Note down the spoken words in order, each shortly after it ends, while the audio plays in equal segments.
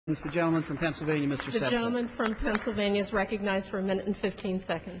The gentleman from Pennsylvania, Mr. Sestak. The gentleman from Pennsylvania is recognized for a minute and 15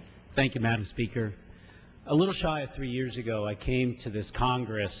 seconds. Thank you, Madam Speaker. A little shy of 3 years ago, I came to this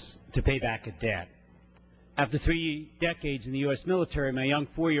Congress to pay back a debt. After 3 decades in the U.S. military, my young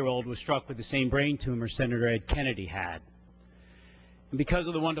 4-year-old was struck with the same brain tumor Senator Ed Kennedy had. And because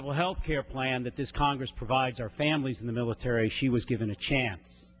of the wonderful health care plan that this Congress provides our families in the military, she was given a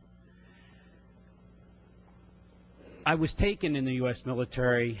chance. I was taken in the U.S.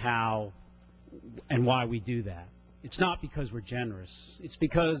 military how and why we do that. It's not because we're generous. It's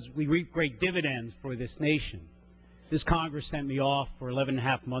because we reap great dividends for this nation. This Congress sent me off for 11 and a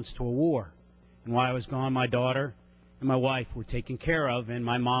half months to a war. And while I was gone, my daughter and my wife were taken care of, and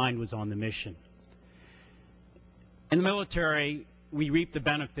my mind was on the mission. In the military, we reap the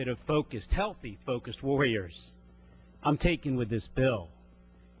benefit of healthy, focused warriors. I'm taken with this bill.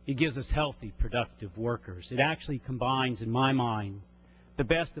 It gives us healthy, productive workers. It actually combines, in my mind, the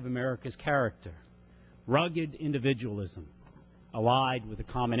best of America's character, rugged individualism, allied with the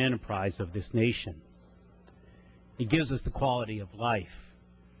common enterprise of this nation. It gives us the quality of life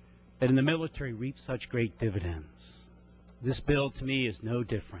that in the military reaps such great dividends. This bill, to me, is no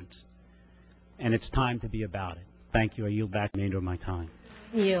different, and it's time to be about it. Thank you. I yield back the remainder of my time.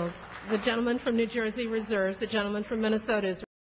 Yields. The gentleman from New Jersey reserves. The gentleman from Minnesota is